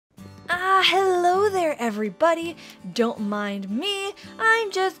Hello there everybody, don't mind me,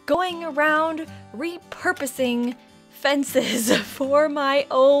 I'm just going around repurposing fences for my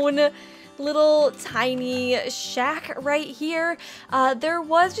own little tiny shack right here. There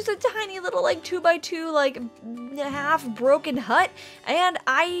was just a tiny little like 2x2 like half broken hut, and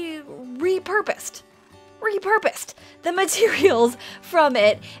I repurposed the materials from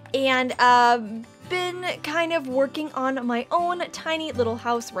it, and been kind of working on my own tiny little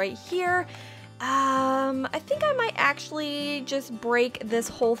house right here. I think I might actually just break this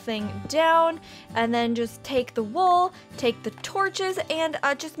whole thing down and then just take the wool, take the torches, and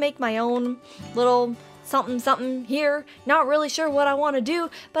just make my own little something here. Not really sure what I want to do,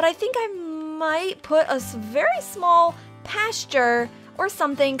 but I think I might put a very small pasture or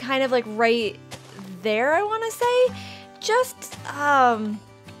something kind of like right there, I want to say. Just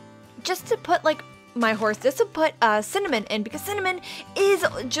to put like my horse, just to put Cinnamon in, because Cinnamon is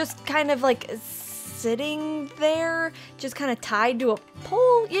just kind of like sitting there, just kind of tied to a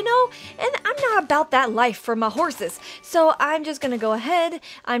pole, you know? And I'm not about that life for my horses. So I'm just gonna go ahead,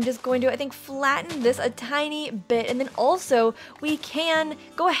 I'm just going to, I think, flatten this a tiny bit, and then also we can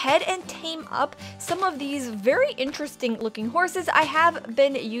go ahead and tame up some of these very interesting looking horses. I have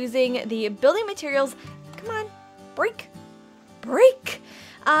been using the building materials, come on, break.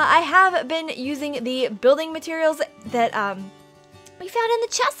 I have been using the building materials that we found in the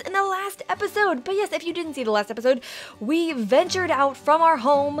chest in the last episode. But yes, if you didn't see the last episode, we ventured out from our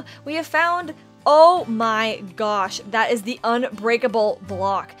home. We have found, oh my gosh, that is the unbreakable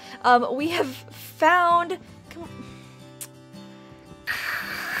block. We have found,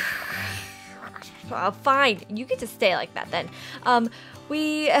 fine, you get to stay like that then.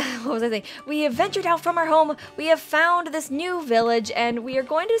 What was I saying? We have ventured out from our home, we have found this new village, and we are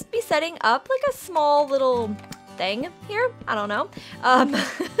going to be setting up like a small little thing here. I don't know.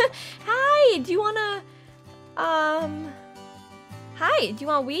 Hi, do you wanna, hi, do you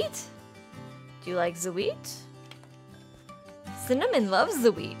want wheat? Do you like the wheat? Cinnamon loves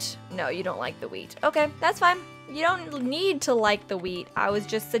the wheat. No, you don't like the wheat. Okay, that's fine. You don't need to like the wheat. I was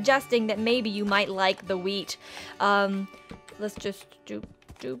just suggesting that maybe you might like the wheat. Let's just doop.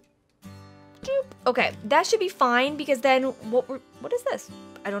 Okay, that should be fine, because then what is this?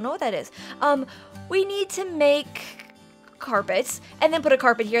 I don't know what that is. We need to make carpets and then put a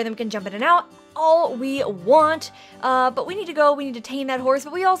carpet here, and then we can jump in and out all we want. But we need to tame that horse,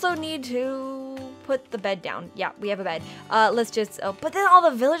 but we also need to put the bed down. Yeah, we have a bed. Let's just, but then all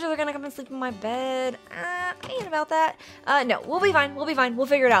the villagers are gonna come and sleep in my bed. I ain't about that. No, we'll be fine, we'll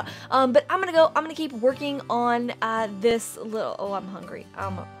figure it out. But I'm gonna keep working on this little, oh, I'm hungry.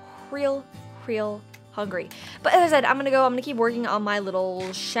 I'm real hungry. But as I said, I'm gonna keep working on my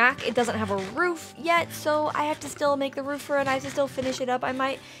little shack. It doesn't have a roof yet, so I have to still make the roof for it. I have to still finish it up. I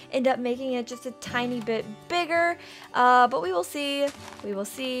might end up making it just a tiny bit bigger, but we will see.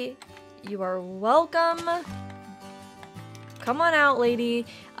 You are welcome. Come on out, lady.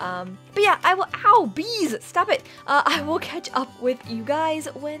 But yeah, I will, ow, bees, stop it. I will catch up with you guys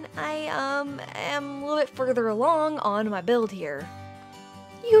when I am a little bit further along on my build here.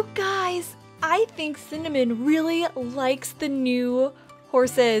 You guys, I think Cinnamon really likes the new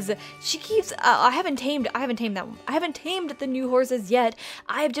horses. She keeps, I haven't tamed that one. I haven't tamed the new horses yet.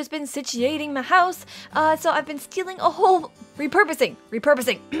 I have just been situating my house, so I've been stealing a whole, repurposing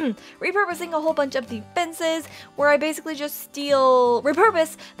a whole bunch of the fences, where I basically just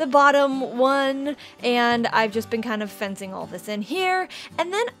repurpose the bottom one, and I've just been kind of fencing all this in here.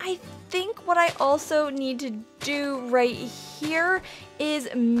 And then I think what I also need to do right here is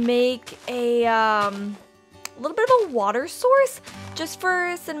make a, little bit of a water source just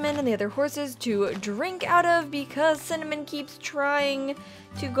for Cinnamon and the other horses to drink out of, because Cinnamon keeps trying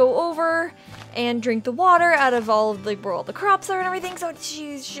to go over and drink the water out of all of where all the crops are and everything. So I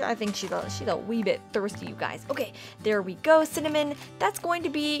think she's a wee bit thirsty, you guys. Okay, there we go, Cinnamon. That's going to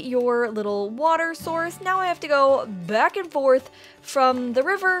be your little water source. Now I have to go back and forth from the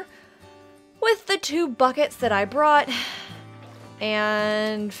river with the 2 buckets that I brought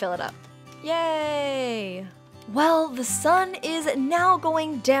and fill it up. Yay! Well, the sun is now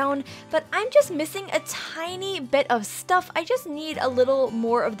going down, but I'm just missing a tiny bit of stuff. I just need a little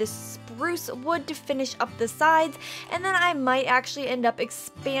more of this spruce wood to finish up the sides, and then I might actually end up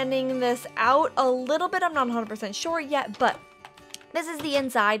expanding this out a little bit. I'm not 100% sure yet, but this is the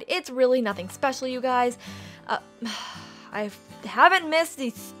inside. It's really nothing special, you guys. I haven't missed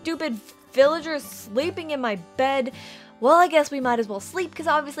these stupid villagers sleeping in my bed. Well, I guess we might as well sleep, because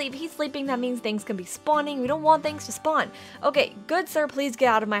obviously if he's sleeping, that means things can be spawning. We don't want things to spawn. Okay, good sir, please get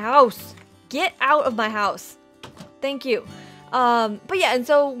out of my house. Get out of my house. Thank you. But yeah, and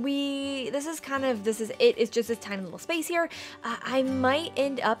so this is it. It's just this tiny little space here. I might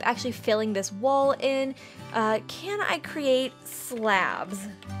end up actually filling this wall in. Can I create slabs?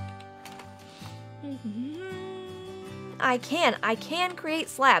 I can create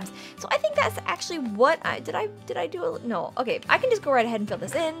slabs. So I think that's actually what did I do it? No. Okay, I can just go right ahead and fill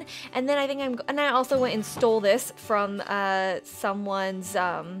this in. And then I also went and stole this from someone's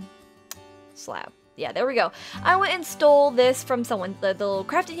slab. Yeah, there we go. I went and stole this from someone, the little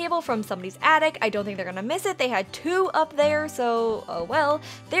crafting table from somebody's attic. I don't think they're gonna miss it. They had 2 up there, so oh well.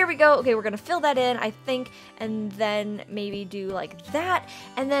 There we go. Okay, we're gonna fill that in, I think, and then maybe do like that.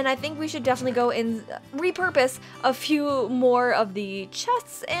 And then I think we should definitely go and repurpose a few more of the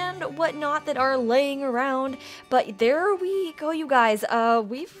chests and whatnot that are laying around. But there we go, you guys.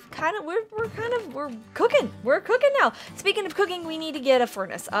 We're cooking. We're cooking now. Speaking of cooking, we need to get a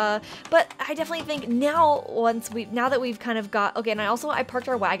furnace. But I definitely think now that we've kind of got, okay, and I parked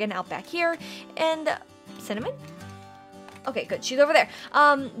our wagon out back here, and Cinnamon? Okay, good, she's over there.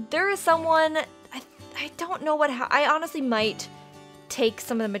 There is someone, I don't know I honestly might take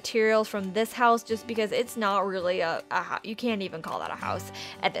some of the materials from this house just because it's not really you can't even call that a house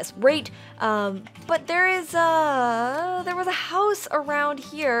at this rate. But there was a house around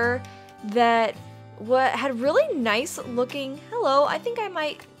here that had really nice looking, hello, I think I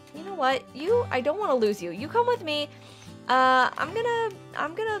might, you know what? I don't want to lose you. You come with me.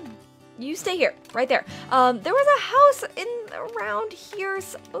 You stay here, right there. There was a house around here,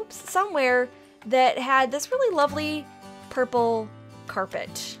 somewhere that had this really lovely purple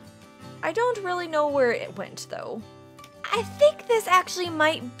carpet. I don't really know where it went though. I think this actually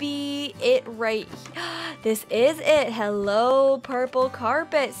might be it right here. This is it. Hello, purple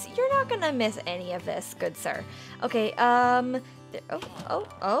carpets. You're not gonna miss any of this, good sir. Okay, oh,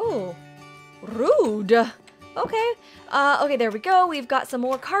 rude. Okay, okay, there we go. We've got some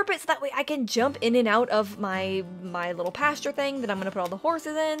more carpets. That way I can jump in and out of my little pasture thing that I'm gonna put all the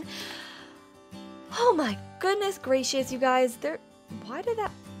horses in. Oh my goodness gracious, you guys.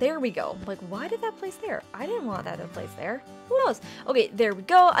 There we go. Like, why did that place there? I didn't want that to place there. Who knows? Okay, there we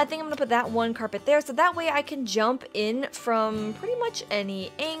go. I think I'm gonna put that one carpet there, so that way I can jump in from pretty much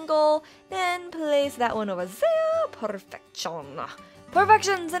any angle. Then place that one over there. Perfection.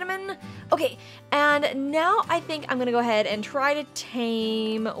 Perfection, Cinnamon. Okay, and now I think I'm gonna go ahead and try to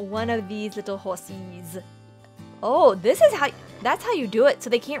tame one of these little horsies. Oh, that's how you do it so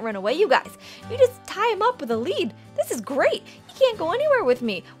they can't run away, you guys. You just tie them up with a lead. This is great. You can't go anywhere with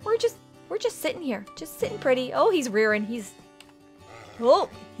me. We're just sitting here, just sitting pretty. Oh, he's rearing. He's not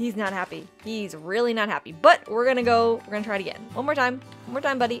happy. He's really not happy. But we're gonna try it again. One more time,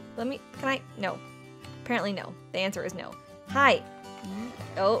 buddy. No. Apparently no. The answer is no. Hi.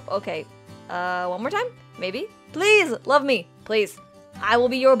 Oh, okay. One more time, maybe? Please, love me, please. I will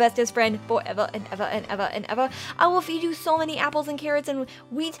be your bestest friend forever and ever and ever and ever. I will feed you so many apples and carrots and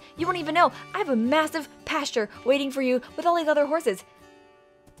wheat. You won't even know. I have a massive pasture waiting for you with all these other horses.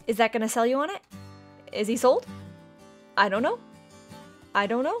 Is that gonna sell you on it? Is he sold? I don't know. I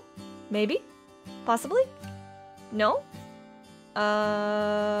don't know. Maybe? Possibly? No?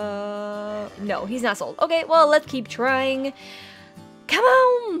 No, he's not sold. Okay, well, let's keep trying. Come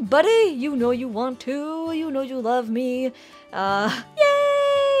on, buddy. You know you want to. You know you love me. Yay!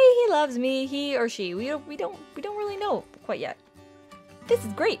 He loves me. He or she. We don't really know quite yet. This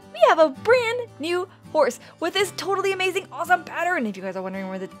is great. We have a brand new horse with this totally amazing, awesome pattern. If you guys are wondering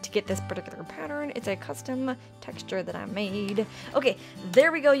where to get this particular pattern, it's a custom texture that I made. Okay,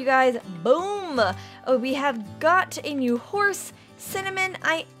 there we go, you guys. Boom! Oh, we have got a new horse. Cinnamon,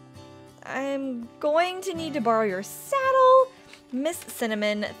 I'm going to need to borrow your saddle. Miss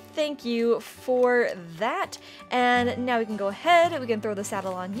Cinnamon, thank you for that. And now we can go ahead, we can throw the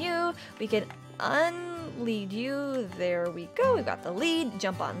saddle on you, we can unlead you, there we go, we've got the lead,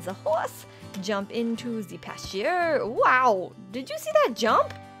 jump on the horse, jump into the pasture. Wow, did you see that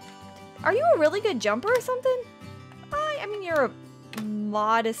jump? Are you a really good jumper or something? I mean, you're a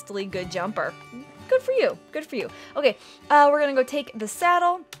modestly good jumper. Good for you, good for you. Okay, we're gonna go take the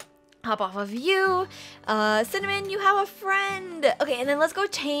saddle. Hop off of you. Cinnamon, you have a friend. Okay, and then let's go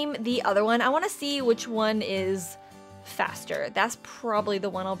tame the other one. I want to see which one is faster. That's probably the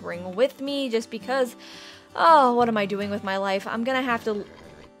one I'll bring with me just because, oh, what am I doing with my life? I'm going to have to,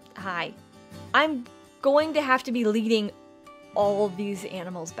 I'm going to have to be leading all of these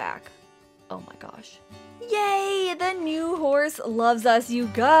animals back. Oh my gosh. Yay, the new horse loves us, you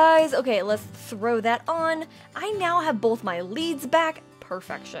guys. Okay, let's throw that on. I now have both my leads back.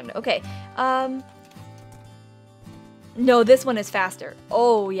 Perfection. Okay, no, this one is faster.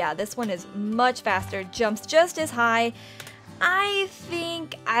 Oh yeah, this one is much faster, jumps just as high. I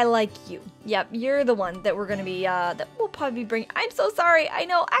think I like you. Yep, you're the one that we're gonna be, that we'll probably bring. I'm so sorry. I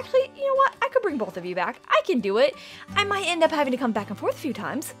know. Actually, you know what? I could bring both of you back. I can do it. I might end up having to come back and forth a few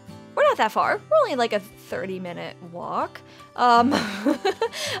times. We're not that far. We're only like a 30-minute walk.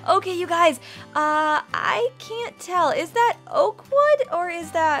 Okay, you guys. I can't tell. Is that oak wood or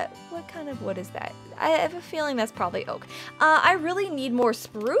is that, what kind of wood is that? I have a feeling that's probably oak. I really need more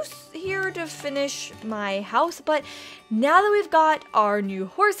spruce here to finish my house, but now that we've got our new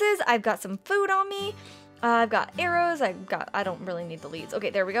horses, I've got some food on me. I've got arrows. I don't really need the leads. Okay,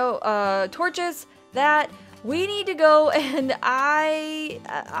 there we go. Torches, that. We need to go, and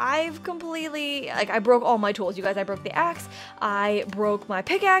I've completely, like, I broke all my tools, you guys. I broke the axe, I broke my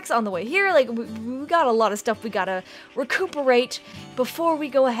pickaxe on the way here. Like, we got a lot of stuff we gotta recuperate before we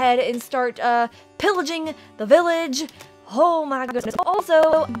go ahead and start pillaging the village. Oh my goodness.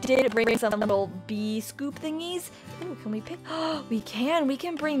 Also, did bring some little bee scoop thingies. Ooh, can we pick? We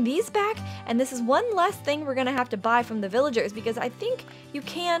can bring these back. And this is one less thing we're gonna have to buy from the villagers, because I think you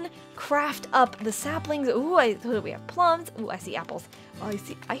can craft up the saplings. Ooh, we have plums. Ooh, I see apples. Oh,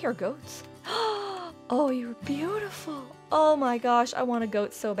 I hear goats. Oh, you're beautiful. Oh my gosh, I want a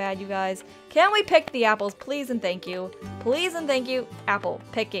goat so bad, you guys. Can we pick the apples? Please and thank you. Please and thank you. Apple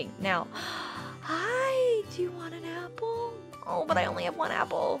picking now. Hi, do you want an apple? Oh, but I only have one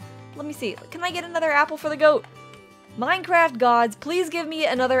apple. Let me see. Can I get another apple for the goat? Minecraft gods, please give me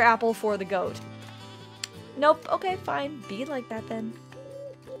another apple for the goat. Nope. Okay, fine. Be like that then.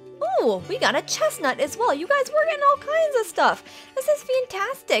 Ooh, we got a chestnut as well. You guys, we're getting all kinds of stuff. This is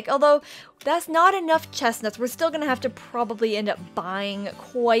fantastic. Although, that's not enough chestnuts. We're still going to have to probably end up buying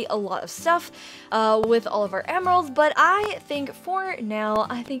quite a lot of stuff with all of our emeralds. But I think for now,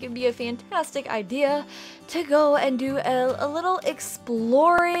 I think it'd be a fantastic idea to go and do a little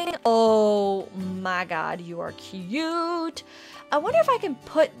exploring. Oh my god, you are cute. I wonder if I can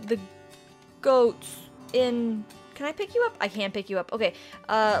put the goats in... Can I pick you up? I can't pick you up. Okay,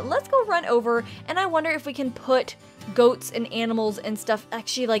 let's go run over, and I wonder if we can put goats and animals and stuff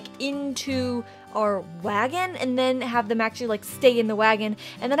actually like into our wagon, and then have them actually like stay in the wagon.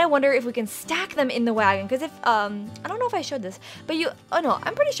 And then I wonder if we can stack them in the wagon, because if I don't know if I showed this, but oh no,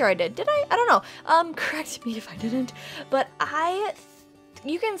 I'm pretty sure I did. Did I? I don't know. Correct me if I didn't. But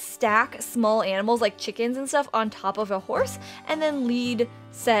you can stack small animals like chickens and stuff on top of a horse, and then lead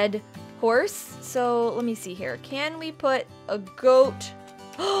said horse. So let me see here. Can we put a goat?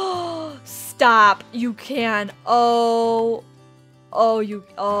 Oh, stop. You can.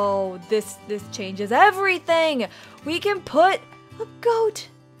 This changes everything. We can put a goat.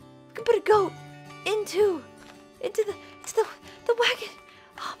 We can put a goat into the wagon.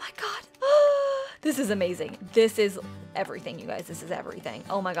 Oh my god. This is amazing. This is everything, you guys. This is everything.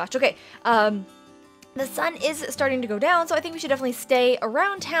 Oh my gosh. Okay. The sun is starting to go down, so I think we should definitely stay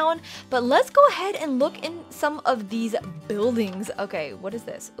around town. But let's go ahead and look in some of these buildings. Okay, what is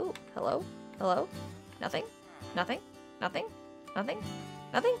this? Ooh, hello? Hello? Nothing? Nothing? Nothing? Nothing?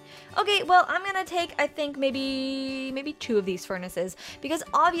 Nothing? Okay, well, I'm gonna take, I think, maybe 2 of these furnaces, because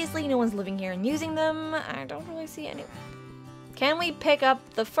obviously no one's living here and using them. I don't really see any. Can we pick up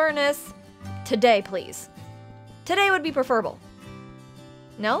the furnace today, please? Today would be preferable.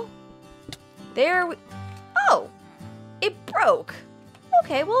 No? Oh, it broke.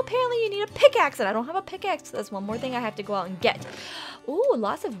 Okay, well, apparently you need a pickaxe, and I don't have a pickaxe, so that's one more thing I have to go out and get. Ooh,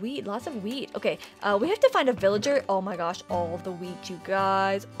 lots of wheat, lots of wheat. Okay, we have to find a villager. Oh my gosh, all of the wheat, you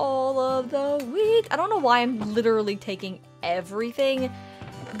guys. All of the wheat. I don't know why I'm literally taking everything,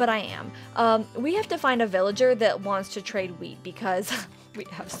 but I am. We have to find a villager that wants to trade wheat, because we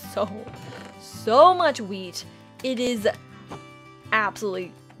have so much wheat. It is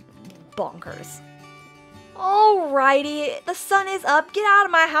absolutely bonkers. Alrighty, the sun is up. Get out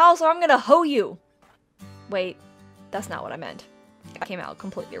of my house or I'm gonna hoe you. Wait, that's not what I meant. I came out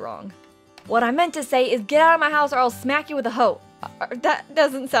completely wrong. What I meant to say is get out of my house or I'll smack you with a hoe. That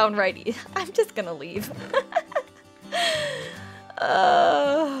doesn't sound right. I'm just gonna leave.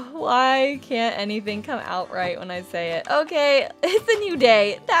 Why can't anything come out right when I say it? Okay, it's a new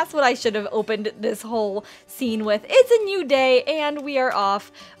day. That's what I should have opened this whole scene with. It's a new day and we are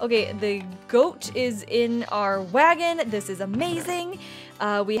off. Okay, the goat is in our wagon. This is amazing.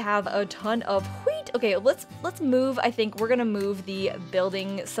 We have a ton of wheat. Okay, let's move. I think we're gonna move the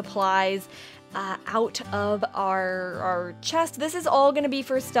building supplies out of our chest. This is all going to be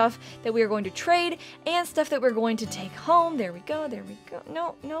for stuff that we are going to trade and stuff that we're going to take home. There we go. There we go.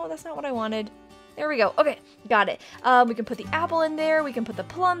 No, that's not what I wanted. There we go. Okay, got it. We can put the apple in there. We can put the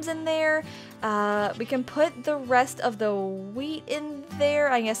plums in there. We can put the rest of the wheat in there.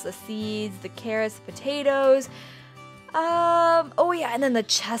 I guess the seeds, the carrots, the potatoes. Oh yeah, and then the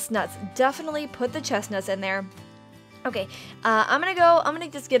chestnuts. Definitely put the chestnuts in there. Okay, I'm gonna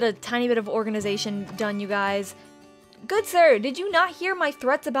just get a tiny bit of organization done, you guys. Good sir, did you not hear my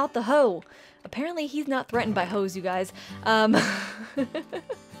threats about the hoe? Apparently he's not threatened by hoes, you guys.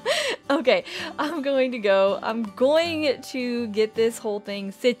 Okay, I'm going to get this whole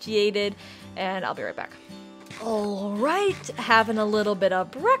thing situated, and I'll be right back. All right, having a little bit of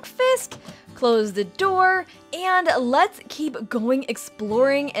breakfast, close the door, and let's keep going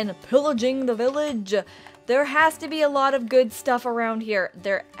exploring and pillaging the village. There has to be a lot of good stuff around here.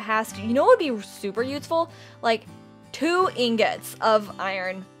 There has to, you know what would be super useful? Like 2 ingots of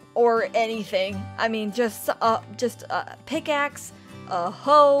iron or anything. I mean, just a pickaxe, a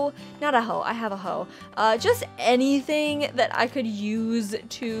hoe, not a hoe, I have a hoe. Just anything that I could use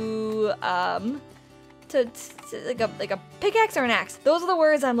to like a pickaxe or an axe. Those are the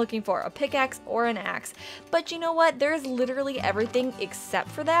words I'm looking for, a pickaxe or an axe. But you know what? There's literally everything except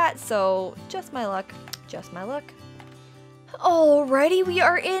for that, so just my luck. Just my luck. Alrighty, we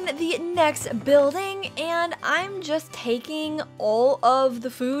are in the next building, and I'm just taking all of the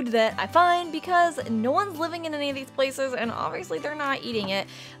food that I find because no one's living in any of these places, and obviously they're not eating it.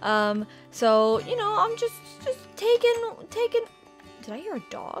 So, you know, I'm just taking... Did I hear a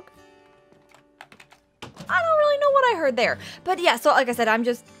dog? I don't really know what I heard there. But yeah, so like I said, I'm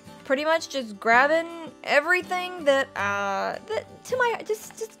just pretty much just grabbing everything that,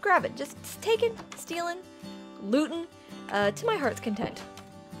 just grab it. Just taking, stealing, looting, to my heart's content.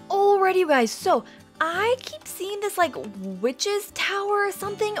 Alrighty, you guys, so I keep seeing this like witch's tower or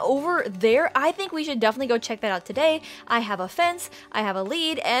something over there. I think we should definitely go check that out today. I have a fence, I have a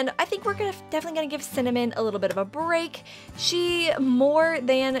lead, and I think we're definitely gonna give Cinnamon a little bit of a break. She more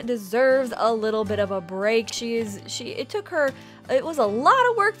than deserves a little bit of a break. It was a lot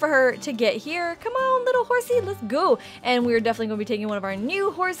of work for her to get here. Come on, little horsey, let's go. And we're definitely gonna be taking one of our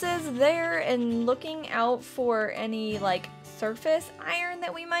new horses there and looking out for any like surface iron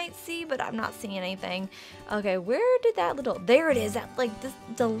that we might see, but I'm not seeing anything. Okay, where did that little, there it is, that like this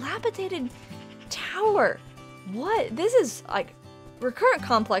dilapidated tower. What? This is like, recurrent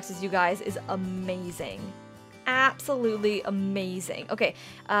complexes, you guys, is amazing. Absolutely amazing. Okay,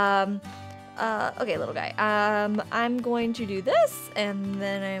 okay, little guy. I'm going to do this, and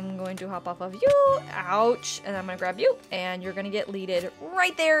then I'm going to hop off of you. Ouch. And I'm gonna grab you, and you're gonna get leaded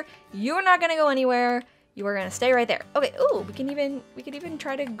right there. You're not gonna go anywhere. You are gonna stay right there. Okay, ooh, we could even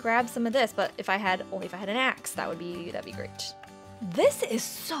try to grab some of this, but only if I had an axe, that'd be great. This is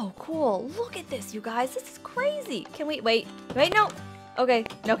so cool. Look at this, you guys. This is crazy. Can we wait, no. Okay,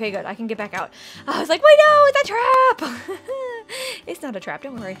 good. I can get back out. I was like, wait, no, it's a trap. It's not a trap,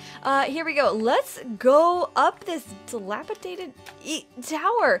 don't worry. Here we go. Let's go up this dilapidated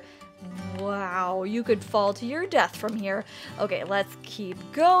tower. Wow, you could fall to your death from here. Okay, let's keep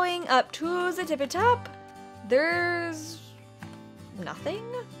going up to the tippy top. There's nothing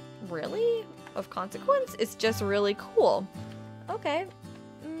really of consequence. It's just really cool. Okay,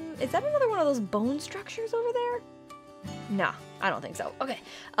 is that another one of those bone structures over there? Nah, I don't think so. Okay,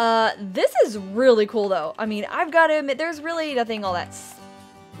 this is really cool though. I mean, I've got to admit, there's really nothing all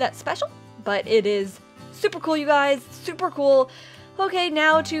that special, but it is super cool, you guys, super cool. Okay,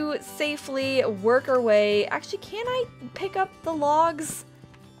 now to safely work our way. Actually, can I pick up the logs?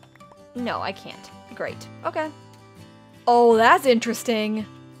 No, I can't. Great. Okay. Oh, that's interesting.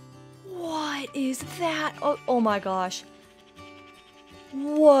 What is that? Oh my gosh.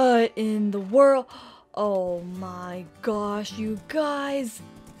 What in the world? Oh my gosh, you guys.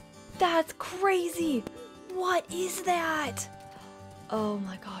 That's crazy. What is that? Oh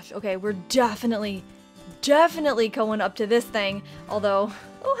my gosh. Okay, we're definitely going up to this thing. Although,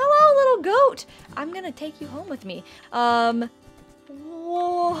 oh, hello, little goat. I'm gonna take you home with me.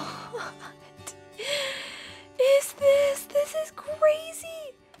 What is this? This is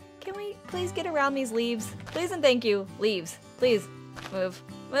crazy. Can we please get around these leaves? Please and thank you. Leaves, please. Move,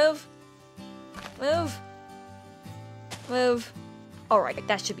 move, move, move. All right,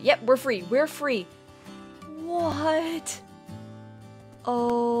 that should be, yep, we're free, we're free. What?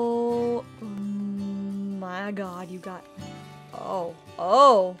 Oh my God, you got, oh,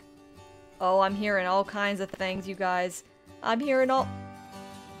 I'm hearing all kinds of things, you guys. I'm hearing all,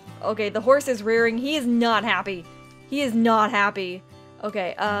 okay, the horse is rearing. He is not happy. He is not happy.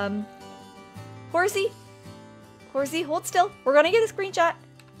 Okay, horsey, hold still. We're gonna get a screenshot.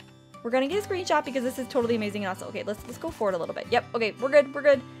 We're gonna get a screenshot because this is totally amazing and awesome. Okay, let's go forward a little bit. Yep, okay, we're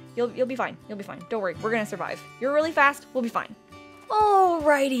good. You'll be fine. You'll be fine. Don't worry, we're gonna survive. You're really fast, we'll be fine.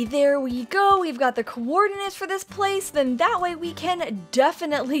 Alrighty, there we go. We've got the coordinates for this place. Then that way we can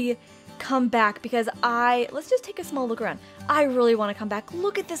definitely come back because let's just take a small look around. I really want to come back.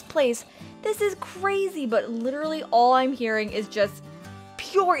 Look at this place. This is crazy, but literally all I'm hearing is just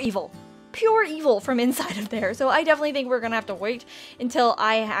pure evil. Pure evil from inside of there. So I definitely think we're gonna have to wait until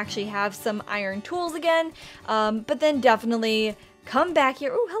I actually have some iron tools again. But then definitely come back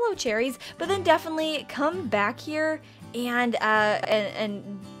here. Oh, hello cherries. But then definitely come back here and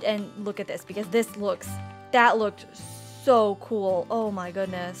look at this, because that looked so cool. Oh my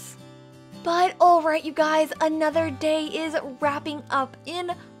goodness. But alright you guys, another day is wrapping up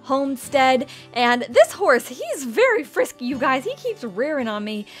in Homestead, and this horse, he's very frisky, you guys. He keeps rearing on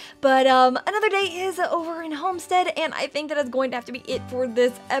me. But another day is over in Homestead, and I think that is going to have to be it for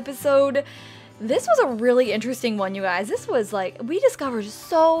this episode. This was a really interesting one, you guys. This was like, we discovered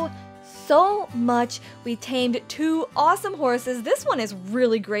so much. We tamed 2 awesome horses. This one is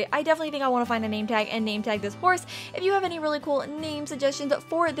really great. I definitely think I want to find a name tag and name tag this horse. If you have any really cool name suggestions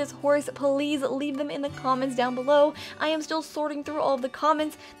for this horse, please leave them in the comments down below. I am still sorting through all of the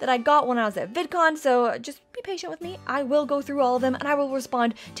comments that I got when I was at VidCon, so just be patient with me. I will go through all of them and I will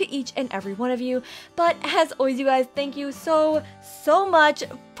respond to each and every one of you. But as always, you guys, thank you so much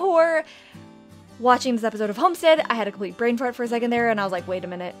for watching this episode of Homestead. I had a complete brain fart for a second there, and I was like, wait a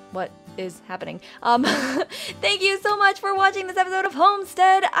minute, what is happening? Thank you so much for watching this episode of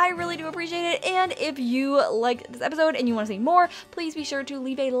Homestead. I really do appreciate it, and if you liked this episode and you want to see more, please be sure to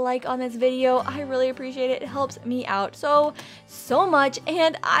leave a like on this video. I really appreciate it. It helps me out so much,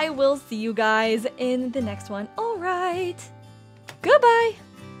 and I will see you guys in the next one. All right, goodbye.